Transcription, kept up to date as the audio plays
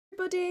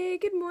everybody,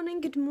 good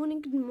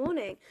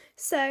morning.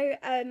 So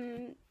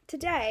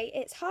today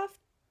it's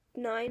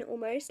 9:30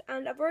 almost,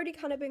 and I've already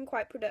kind of been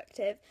quite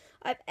productive.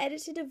 I've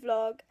edited a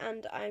vlog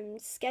and I'm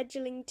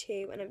scheduling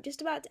 2, and I'm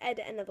just about to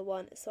edit another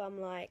one, so I'm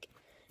like,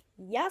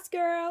 yes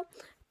girl.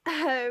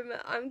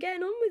 I'm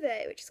getting on with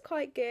it, which is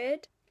quite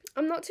good.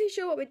 I'm not too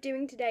sure what we're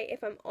doing today,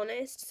 if I'm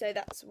honest, so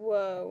that's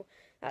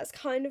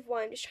kind of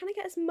why I'm just trying to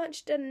get as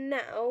much done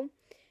now,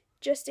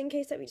 just in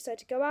case that we decide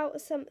to go out or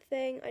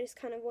something. I just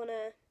kind of want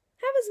to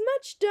have as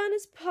much done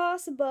as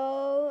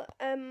possible.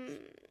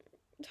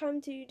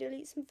 Time to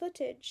delete some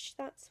footage.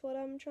 That's what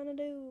I'm trying to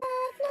do.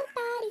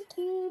 Nobody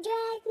can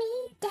drag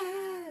me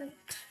down.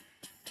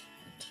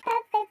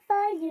 Perfect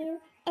for you.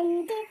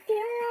 And if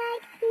you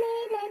like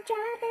midnight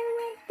driving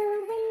with the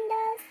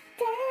windows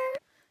down.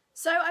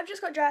 So I've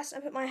just got dressed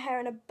and put my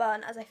hair in a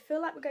bun as I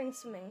feel like we're going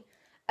swimming.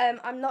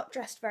 I'm not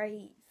dressed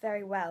very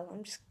well.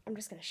 I'm just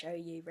going to show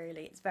you,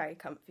 really. It's very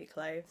comfy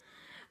clothes.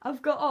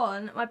 I've got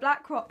on my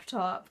black crop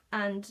top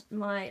and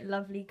my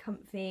lovely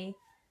comfy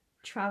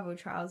travel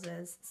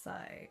trousers. So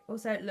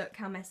also look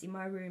how messy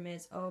my room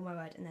is. Oh my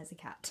word, and there's a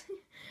cat.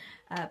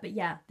 But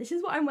yeah, this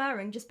is what I'm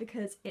wearing just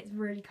because it's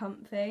really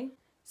comfy.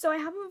 So I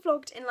haven't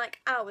vlogged in like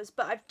hours,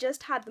 but I've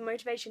just had the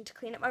motivation to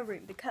clean up my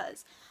room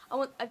because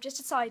I've just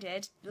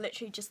decided,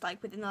 literally just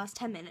like within the last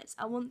 10 minutes,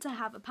 I want to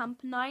have a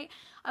pamper night.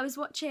 I was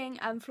watching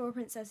Flora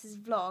Princess's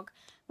vlog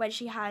when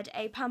she had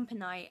a pamper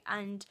night,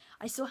 and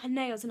I saw her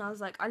nails and I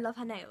was like, I love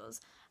her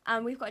nails.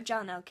 And we've got a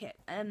gel nail kit,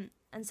 and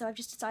so I've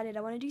just decided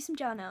I want to do some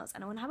gel nails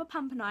and I want to have a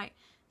pamper night.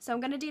 So I'm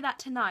going to do that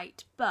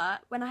tonight,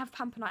 but when I have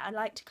pamper night, I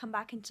like to come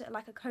back into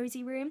like a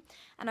cozy room,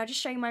 and I'll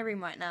just show you my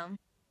room right now.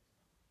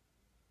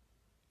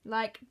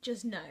 Like,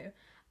 just no.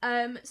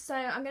 So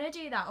I'm going to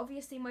do that.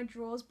 Obviously my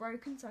drawer's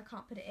broken, so I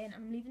can't put it in.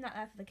 I'm leaving that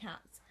there for the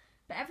cats.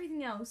 But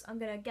everything else I'm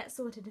going to get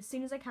sorted as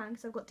soon as I can,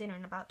 because I've got dinner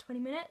in about 20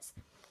 minutes.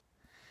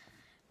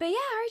 But yeah,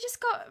 I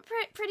just got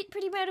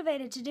pretty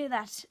motivated to do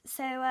that.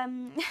 So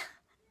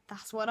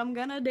that's what I'm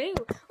going to do.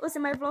 Also,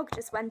 my vlog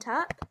just went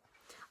up.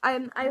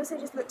 I also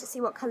just looked to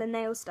see what colour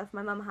nail stuff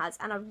my mum has,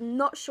 and I'm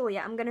not sure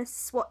yet. I'm going to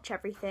swatch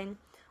everything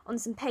on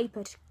some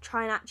paper to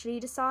try and actually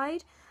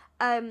decide.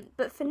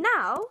 But for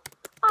now,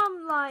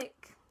 I'm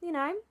like, you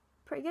know,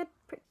 pretty good.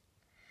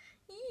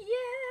 Yeah,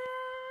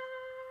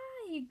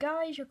 you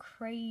guys are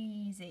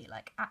crazy,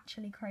 like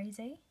actually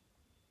crazy.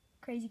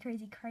 Crazy.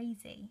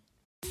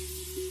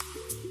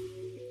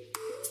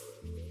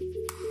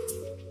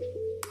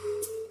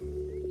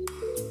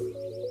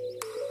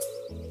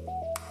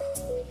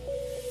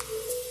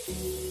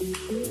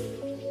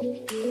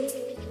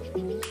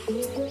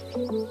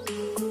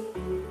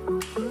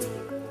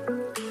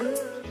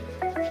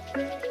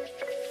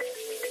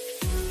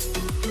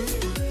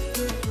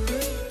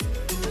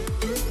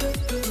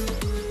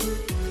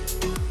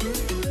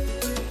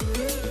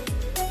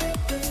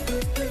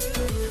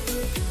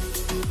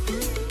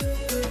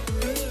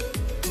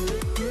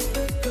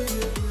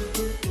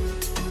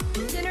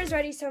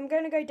 Ready, so I'm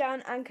going to go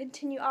down and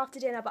continue after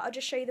dinner, but I'll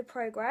just show you the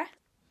progress.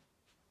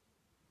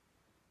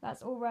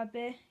 That's all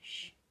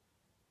rubbish.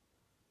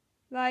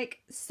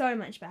 Like, so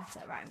much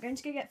better. Right, I'm going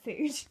to go get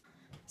food.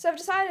 So I've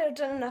decided I've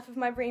done enough of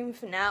my room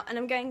for now, and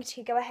I'm going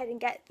to go ahead and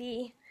get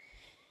the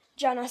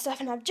journal stuff,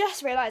 and I've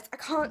just realised I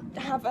can't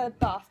have a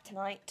bath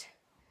tonight.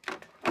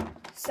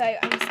 So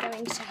I'm just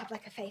going to have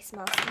like a face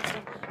mask and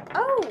stuff.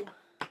 Oh,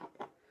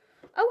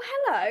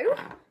 hello.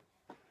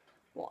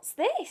 What's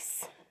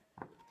this?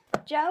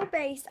 Gel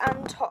base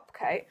and top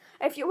coat.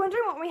 If you're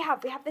wondering what we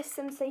have this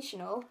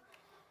sensational,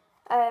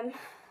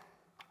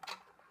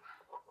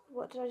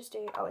 what did I just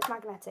do? Oh, it's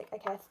magnetic.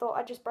 Okay, I thought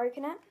I'd just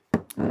broken it.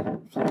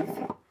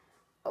 Phew.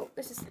 Oh,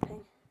 this is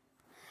slipping.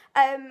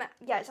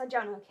 Yeah, it's our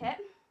gel nail kit.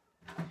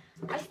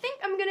 I think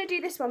I'm going to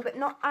do this one, but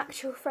not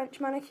actual French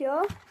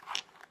manicure.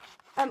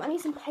 I need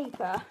some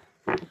paper.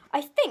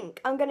 I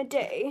think I'm going to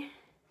do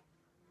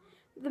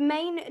the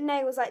main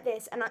nails like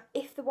this, and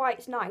if the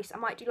white's nice, I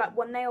might do like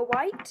one nail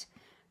white.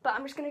 But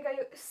I'm just going to go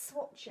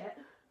swatch it.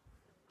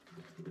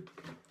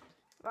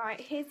 Right,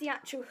 here's the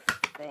actual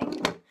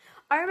thing.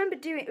 I remember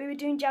we were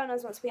doing gel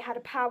nails once, we had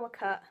a power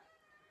cut.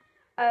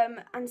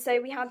 And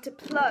so we had to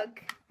plug,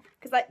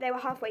 because like they were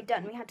halfway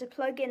done, we had to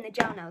plug in the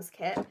gel nails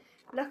kit.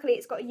 Luckily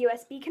it's got a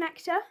USB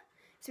connector,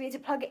 so we had to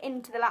plug it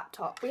into the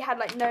laptop. We had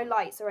like no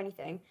lights or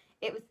anything.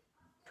 It was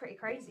pretty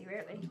crazy,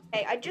 really.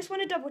 Okay, I just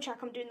want to double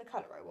check I'm doing the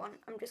colour I want.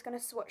 I'm just going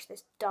to swatch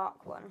this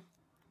dark one.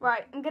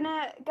 Right, I'm going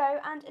to go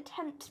and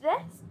attempt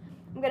this.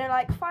 I'm going to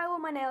like file all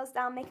my nails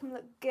down, make them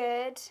look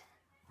good,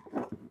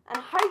 and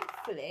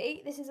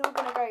hopefully this is all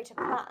going to go to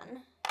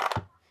plan.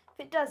 If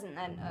it doesn't,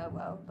 then oh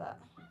well, but...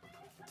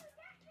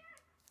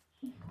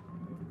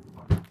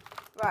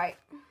 Right,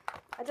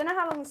 I don't know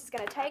how long this is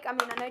going to take. I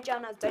mean, I know gel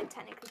nails don't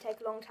technically take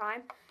a long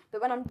time, but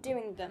when I'm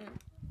doing them,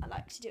 I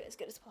like to do it as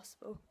good as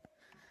possible.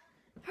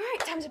 Right,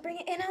 time to bring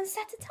it in and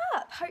set it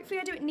up. Hopefully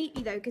I do it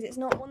neatly though, because it's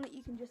not one that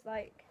you can just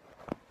like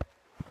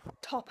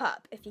top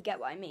up, if you get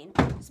what I mean.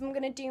 So I'm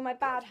going to do my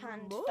bad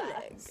hand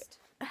first.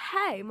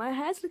 Hey, my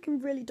hair's looking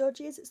really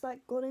dodgy as it's like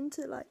gone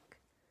into like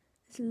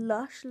this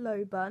lush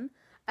low bun.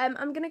 I'm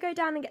going to go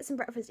down and get some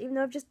breakfast, even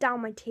though I've just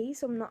downed my tea,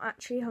 so I'm not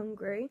actually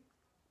hungry.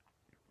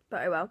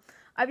 But oh well.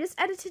 I've just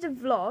edited a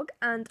vlog,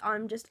 and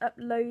I'm just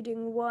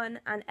uploading one,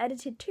 and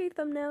edited 2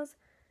 thumbnails,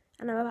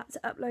 and I'm about to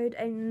upload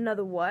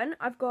another one.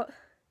 I've got,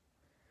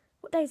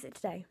 what day is it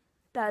today?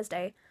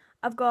 Thursday.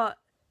 I've got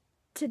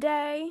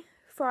today,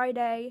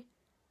 Friday,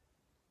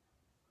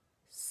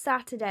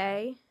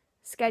 Saturday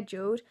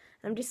scheduled,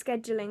 and I'm just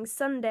scheduling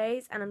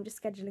Sundays, and I'm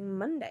just scheduling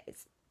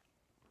Mondays.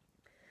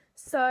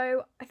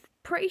 So I'm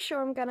pretty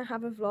sure I'm gonna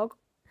have a vlog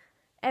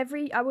I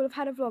will have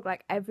had a vlog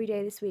like every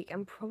day this week,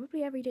 and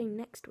probably every day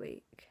next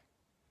week.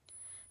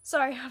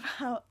 Sorry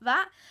about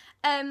that.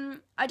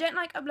 I don't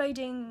like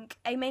uploading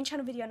a main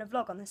channel video and a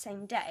vlog on the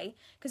same day,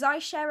 because I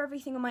share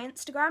everything on my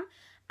Instagram,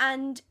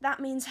 and that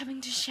means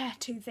having to share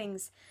 2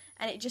 things,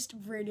 and it just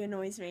really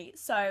annoys me.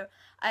 So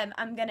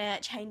I'm gonna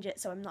change it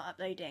so I'm not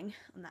uploading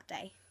on that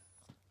day.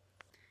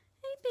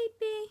 Hey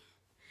baby.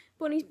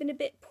 Bonnie's been a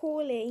bit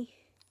poorly,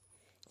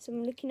 so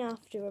I'm looking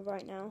after her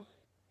right now.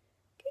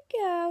 Good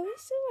girl,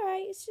 it's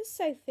alright, it's just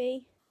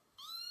Sophie.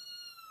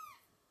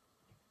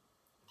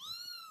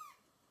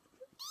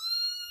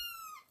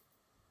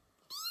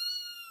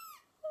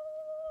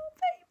 Oh,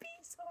 baby,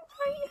 it's alright,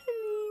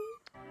 honey.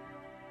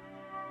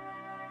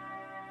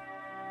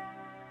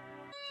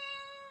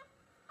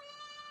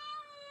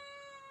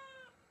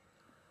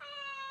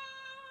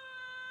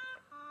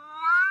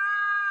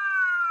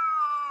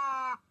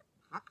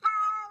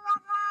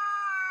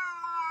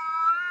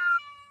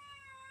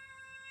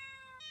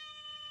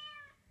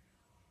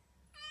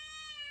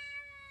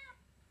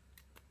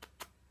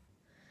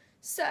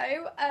 So,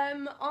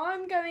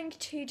 I'm going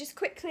to just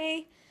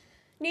quickly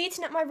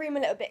neaten up my room a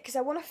little bit because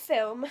I want to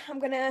film. I'm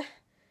going to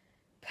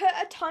put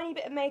a tiny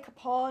bit of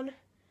makeup on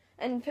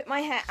and put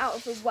my hair out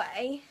of the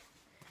way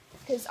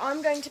because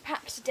I'm going to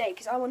pack today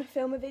because I want to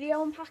film a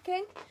video on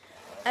packing.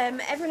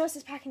 Everyone else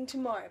is packing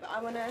tomorrow, but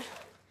I want to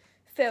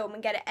film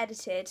and get it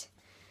edited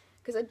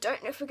because I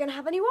don't know if we're going to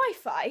have any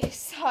Wi-Fi.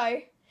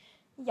 So,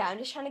 yeah, I'm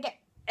just trying to get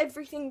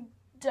everything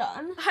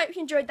done. I hope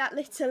you enjoyed that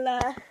little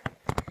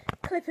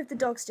clip of the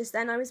dogs just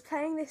then. I was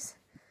playing this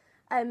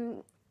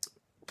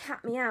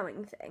cat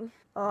meowing thing.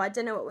 Oh, I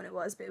don't know what one it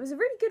was, but it was a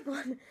really good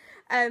one.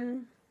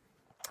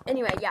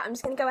 Anyway, yeah, I'm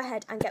just going to go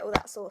ahead and get all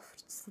that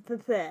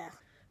sorted there.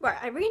 Right,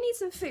 I really need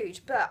some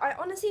food, but I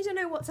honestly don't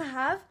know what to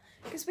have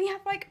because we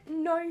have, like,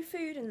 no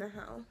food in the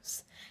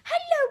house.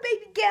 Hello,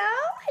 baby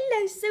girl.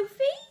 Hello,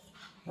 Sophie.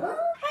 Hello.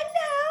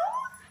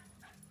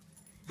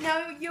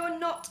 No, you're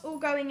not all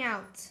going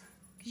out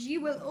because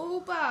you will all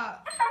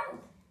bark.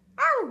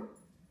 Ow.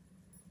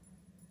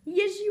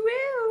 Yes, you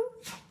will.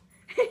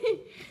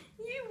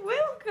 You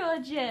will,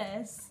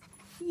 gorgeous.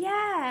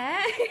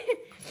 Yeah. I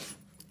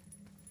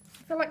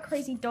feel like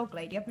crazy dog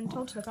lady. I've been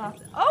told to look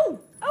after. Oh,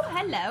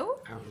 hello.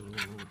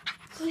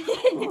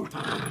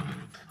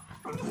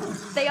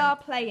 They are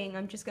playing.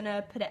 I'm just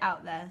gonna put it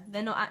out there.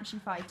 They're not actually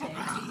fighting.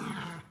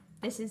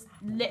 This is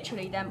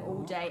literally them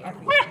all day,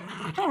 every day.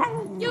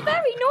 You're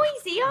very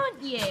noisy,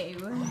 aren't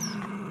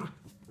you?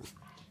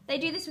 They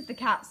do this with the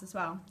cats as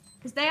well,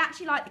 because they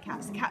actually like the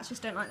cats. The cats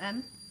just don't like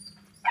them.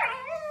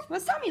 Well,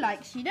 Sammy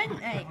likes you, doesn't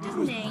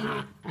he?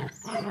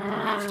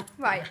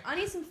 Right, I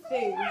need some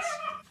food.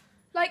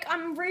 Like,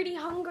 I'm really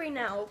hungry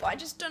now, but I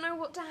just don't know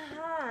what to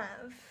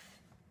have.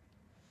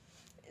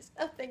 There's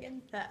nothing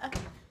in there.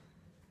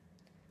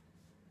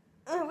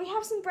 We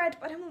have some bread,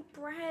 but I don't want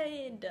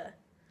bread.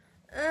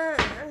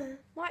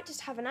 Might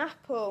just have an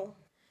apple.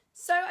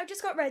 So I've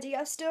just got ready.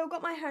 I've still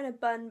got my hair in a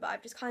bun, but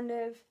I've just kind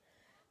of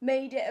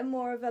made it a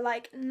more of a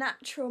like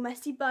natural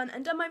messy bun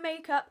and done my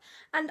makeup,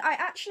 and I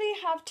actually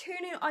have 2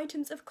 new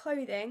items of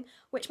clothing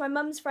which my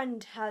mum's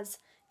friend has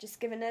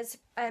just given us.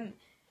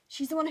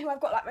 She's the one who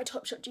I've got like my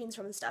Topshop jeans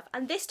from and stuff,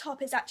 and this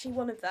top is actually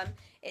one of them.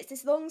 It's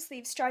this long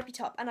sleeve stripy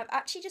top, and I've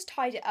actually just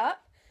tied it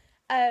up,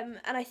 and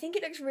I think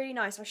it looks really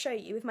nice. I'll show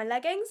you with my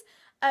leggings,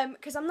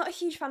 because I'm not a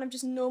huge fan of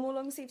just normal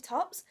long sleeve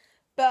tops,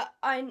 but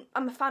I'm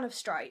a fan of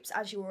stripes,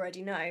 as you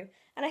already know,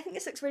 and I think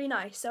this looks really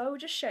nice, so I will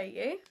just show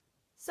you.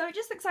 So it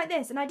just looks like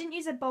this, and I didn't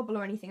use a bobble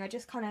or anything, I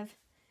just kind of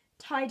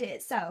tied it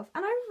itself,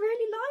 and I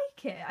really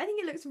like it. I think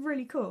it looks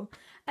really cool.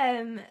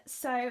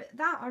 So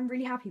that I'm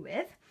really happy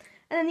with.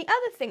 And then the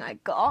other thing I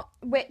got,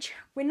 which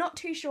we're not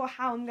too sure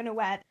how I'm going to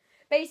wear.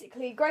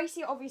 Basically,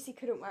 Gracie obviously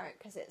couldn't wear it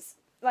because it's,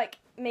 like,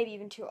 maybe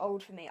even too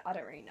old for me, I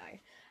don't really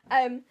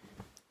know.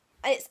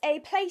 It's a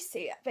play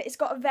suit, but it's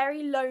got a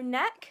very low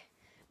neck.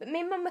 But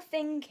me and Mum were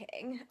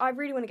thinking, I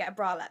really want to get a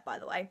bralette, by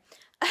the way.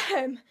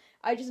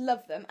 I just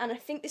love them, and I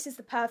think this is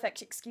the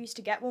perfect excuse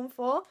to get one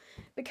for,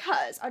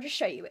 because I'll just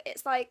show you.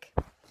 It's like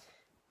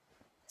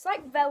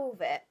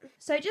velvet,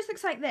 so it just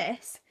looks like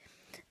this,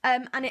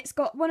 and it's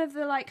got one of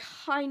the like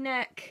high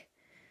neck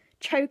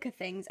choker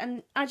things,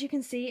 and as you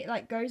can see, it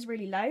like goes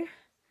really low. I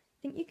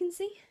think you can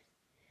see.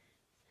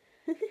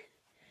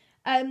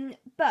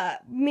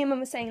 But me and Mum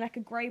were saying like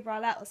a grey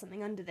bralette or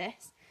something under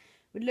this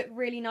would look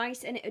really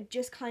nice, and it would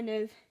just kind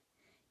of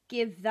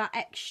give that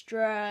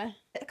extra,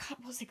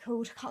 what's it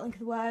called? I can't think of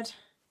the word.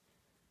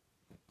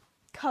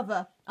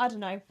 Cover. I don't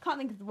know. Can't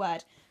think of the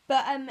word.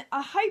 But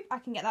I hope I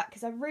can get that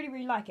because I really,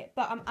 really like it.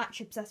 But I'm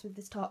actually obsessed with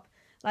this top.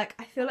 Like,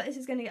 I feel like this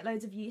is going to get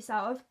loads of use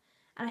out of.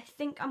 And I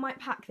think I might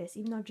pack this,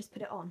 even though I've just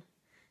put it on.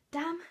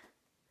 Damn.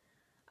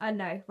 I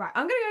know. Right,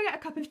 I'm going to go get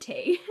a cup of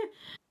tea.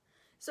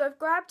 So I've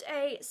grabbed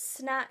a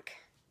snack.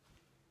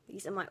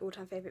 These are my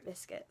all-time favourite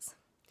biscuits.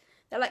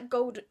 They're like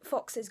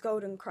Fox's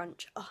Golden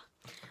Crunch. Oh.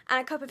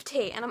 And a cup of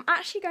tea. And I'm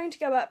actually going to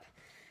go up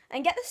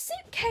and get the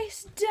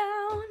suitcase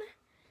down.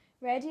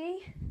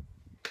 Ready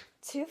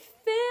to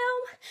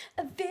film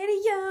a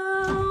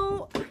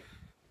video.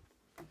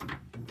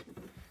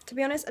 To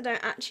be honest, I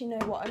don't actually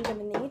know what I'm going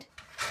to need.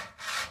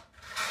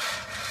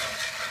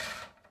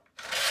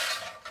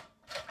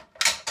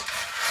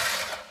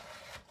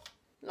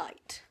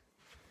 Light.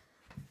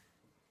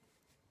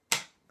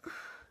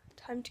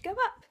 Time to go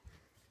up.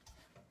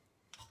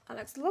 That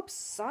looks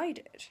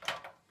lopsided.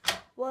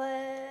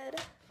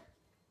 What?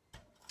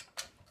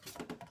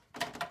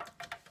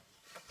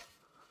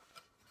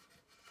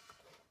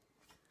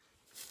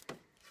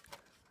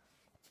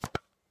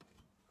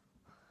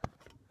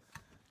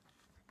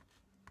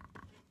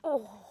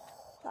 Oh,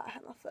 that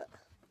hurt my foot.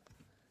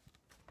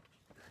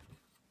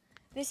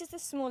 This is the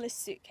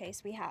smallest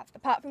suitcase we have,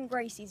 apart from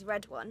Gracie's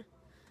red one.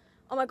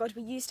 Oh my god,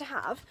 we used to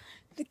have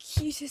the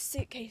cutest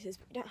suitcases,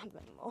 but we don't have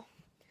them anymore.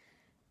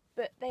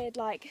 But they had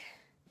like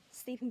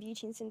Sleeping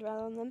Beauty and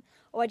Cinderella on them.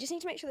 Oh, I just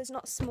need to make sure there's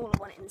not a smaller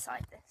one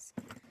inside this.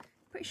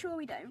 Pretty sure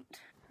we don't.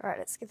 Alright,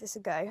 let's give this a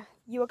go.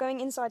 You are going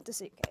inside the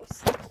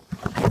suitcase.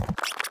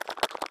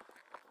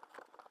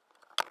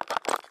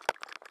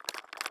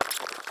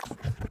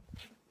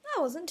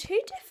 That wasn't too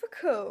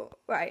difficult.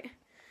 Right,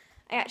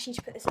 I actually need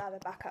to put this ladder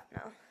back up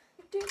now.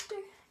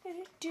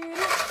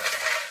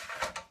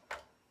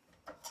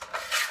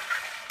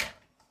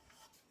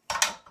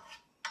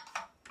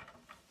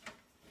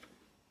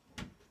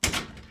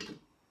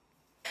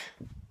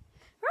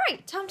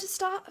 Right, time to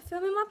start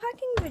filming my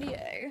packing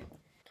video.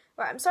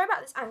 Right, I'm sorry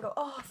about this angle.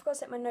 Oh, I forgot to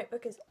set my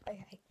notebook is...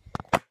 Okay,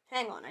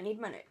 hang on, I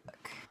need my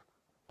notebook.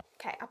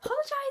 Okay, I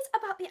apologise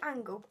about the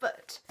angle,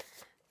 but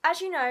as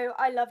you know,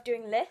 I love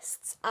doing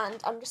lists, and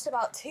I'm just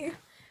about to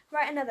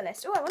write another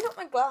list. Oh, I wonder what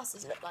my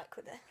glasses look like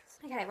with this.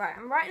 Okay, right,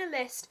 I'm writing a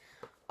list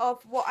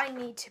of what I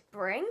need to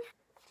bring.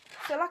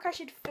 I feel like I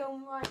should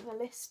film writing a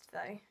list,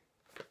 though.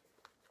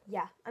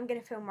 Yeah, I'm going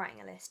to film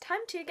writing a list.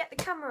 Time to get the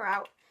camera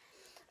out.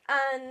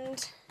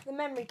 And the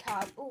memory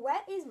card. Oh,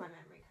 where is my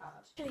memory card?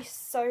 It's really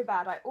so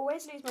bad. I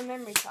always lose my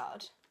memory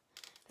card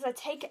because I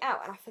take it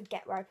out and I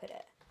forget where I put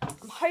it.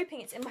 I'm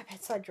hoping it's in my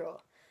bedside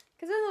drawer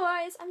because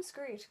otherwise I'm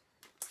screwed.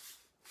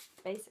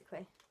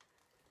 Basically.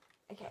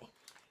 Okay.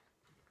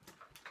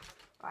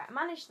 Right, I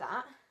managed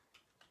that.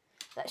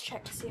 Let's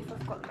check to see if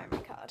I've got the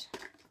memory card.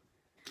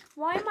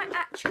 Why am I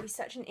actually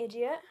such an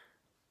idiot?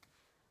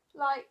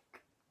 Like,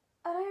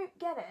 I don't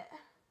get it.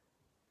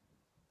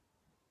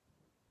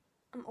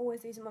 I'm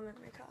always losing my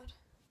memory card.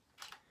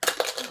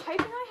 I'm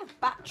hoping I have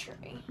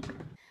battery.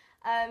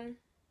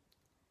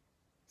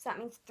 So that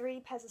means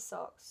 3 pairs of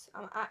socks.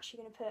 I'm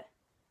actually going to put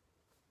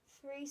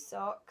 3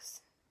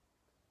 socks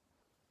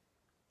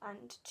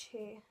and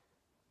 2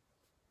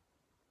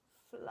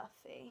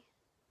 fluffy.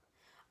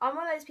 I'm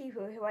one of those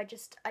people who I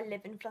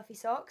live in fluffy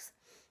socks,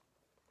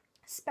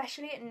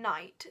 especially at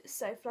night.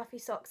 So fluffy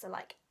socks are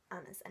like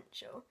an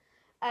essential.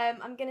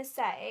 I'm going to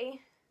say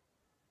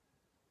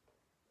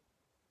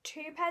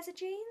 2 pairs of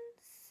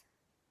jeans,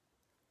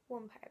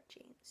 1 pair of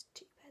jeans,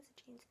 2 pairs of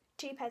jeans,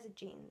 2 pairs of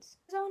jeans.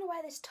 Because I want to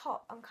wear this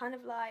top, I'm kind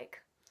of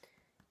like,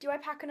 do I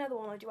pack another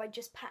one or do I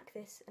just pack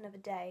this another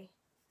day?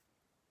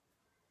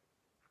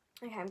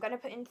 Okay, I'm going to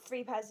put in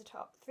 3 pairs of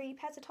tops. 3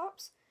 pairs of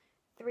tops?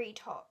 3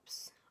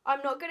 tops.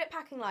 I'm not good at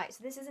packing light,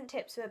 so this isn't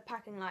tips for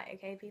packing light,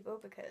 okay, people?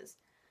 Because,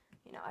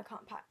 you know, I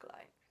can't pack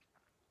light.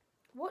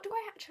 What do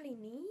I actually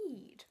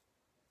need?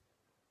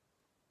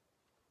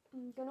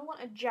 I'm going to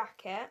want a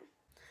jacket.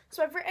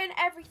 So I've written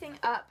everything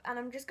up and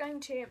I'm just going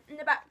to, in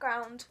the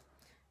background,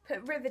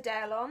 put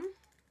Riverdale on.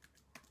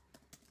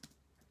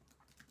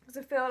 Because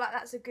I feel like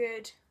that's a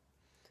good,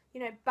 you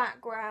know,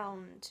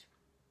 background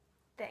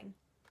thing.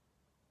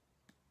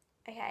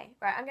 Okay,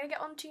 right, I'm going to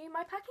get on to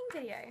my packing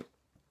video.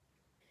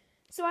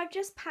 So I've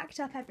just packed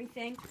up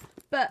everything,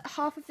 but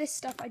half of this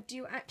stuff I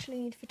do actually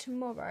need for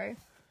tomorrow.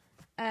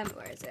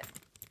 Where is it?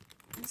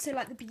 So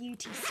like the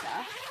beauty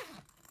stuff.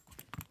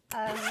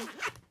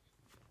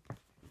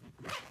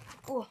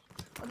 Oh,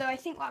 although I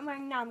think what I'm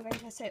wearing now, I'm going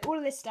to say all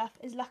of this stuff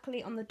is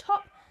luckily on the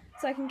top,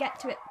 so I can get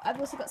to it.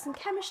 I've also got some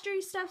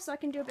chemistry stuff, so I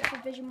can do a bit of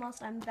revision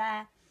whilst I'm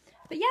there.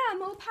 But yeah,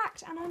 I'm all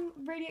packed and I'm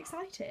really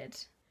excited.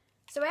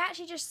 So I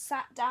actually just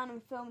sat down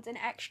and filmed an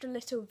extra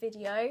little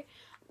video.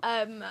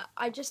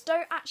 I just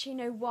don't actually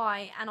know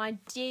why, and I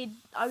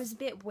was a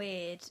bit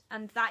weird,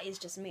 and that is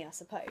just me, I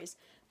suppose.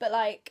 But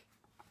like,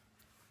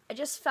 I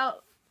just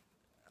felt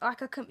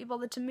like I couldn't be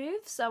bothered to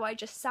move, so I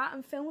just sat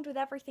and filmed with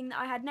everything that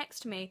I had next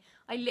to me.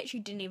 I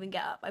literally didn't even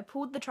get up. I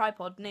pulled the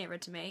tripod nearer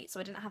to me,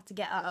 so I didn't have to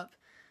get up.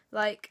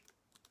 Like,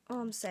 oh,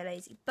 I'm so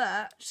lazy.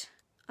 But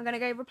I'm gonna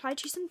go reply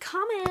to some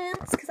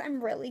comments, because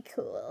I'm really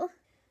cool.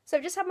 So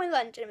I've just had my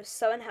lunch and it was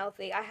so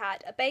unhealthy. I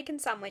had a bacon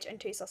sandwich and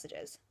 2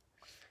 sausages.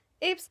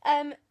 Oops.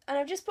 And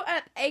I've just put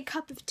up a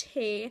cup of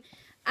tea,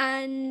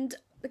 and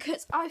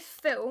because I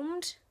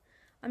filmed,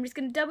 I'm just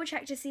going to double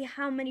check to see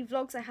how many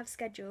vlogs I have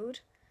scheduled.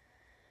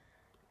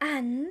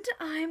 And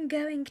I'm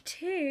going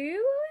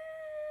to,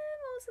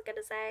 what was I going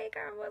to say? I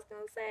can't remember what I was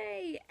going to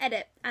say.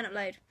 Edit and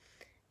upload.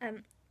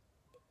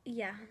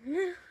 Yeah.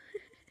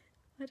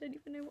 I don't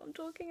even know what I'm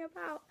talking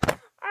about.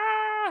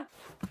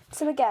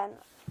 So again,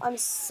 I'm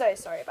so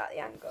sorry about the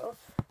angle,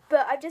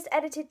 but I've just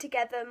edited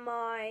together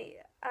my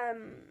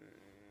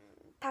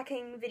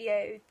packing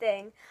video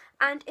thing,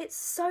 and it's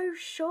so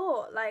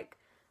short. Like,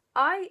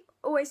 I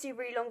always do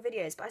really long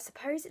videos, but I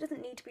suppose it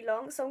doesn't need to be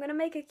long, so I'm going to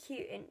make a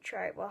cute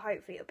intro. Well,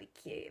 hopefully it'll be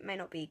cute. It may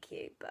not be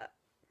cute, but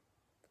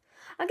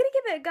I'm going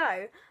to give it a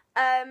go.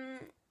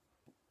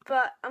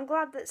 But I'm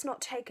glad that it's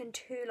not taken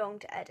too long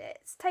to edit.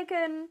 It's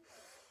taken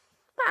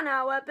about an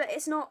hour, but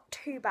it's not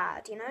too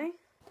bad, you know?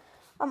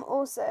 I'm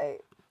also,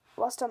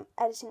 whilst I'm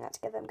editing that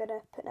together, I'm going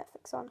to put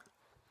Netflix on.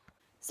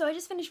 So I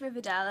just finished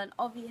Riverdale, and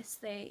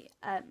obviously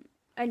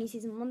only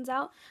season 1's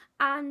out,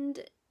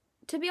 and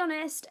to be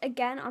honest,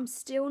 again, I'm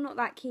still not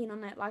that keen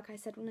on it, like I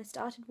said when I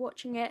started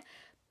watching it,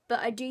 but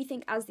I do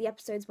think as the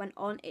episodes went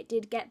on, it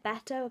did get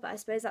better, but I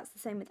suppose that's the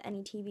same with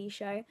any TV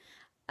show.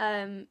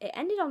 It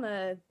ended on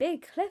a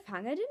big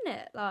cliffhanger, didn't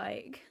it?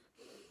 Like,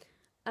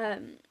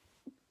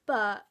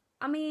 but,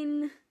 I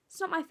mean, it's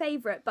not my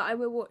favourite, but I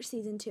will watch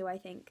season 2, I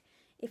think,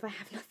 if I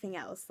have nothing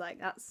else. Like,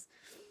 that's,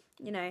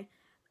 you know.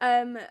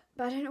 But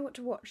I don't know what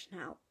to watch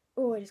now.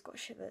 Oh, I just got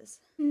shivers.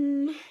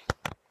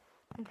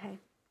 Okay.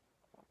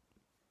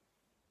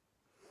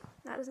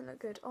 That doesn't look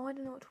good. Oh, I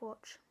don't know what to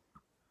watch.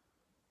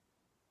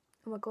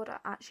 Oh my god, I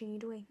actually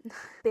need a wee.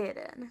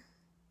 Bitten.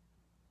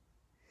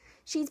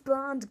 She's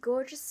blonde,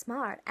 gorgeous,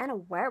 smart, and a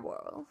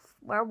werewolf.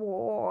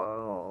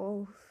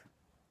 Werewolf.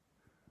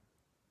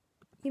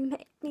 You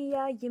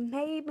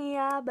made me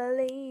a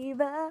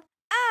believer.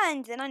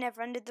 And then I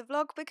never ended the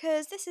vlog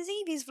because this is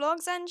Evie's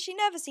vlogs and she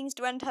never seems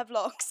to end her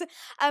vlogs.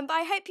 But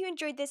I hope you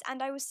enjoyed this,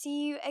 and I will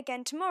see you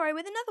again tomorrow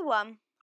with another one.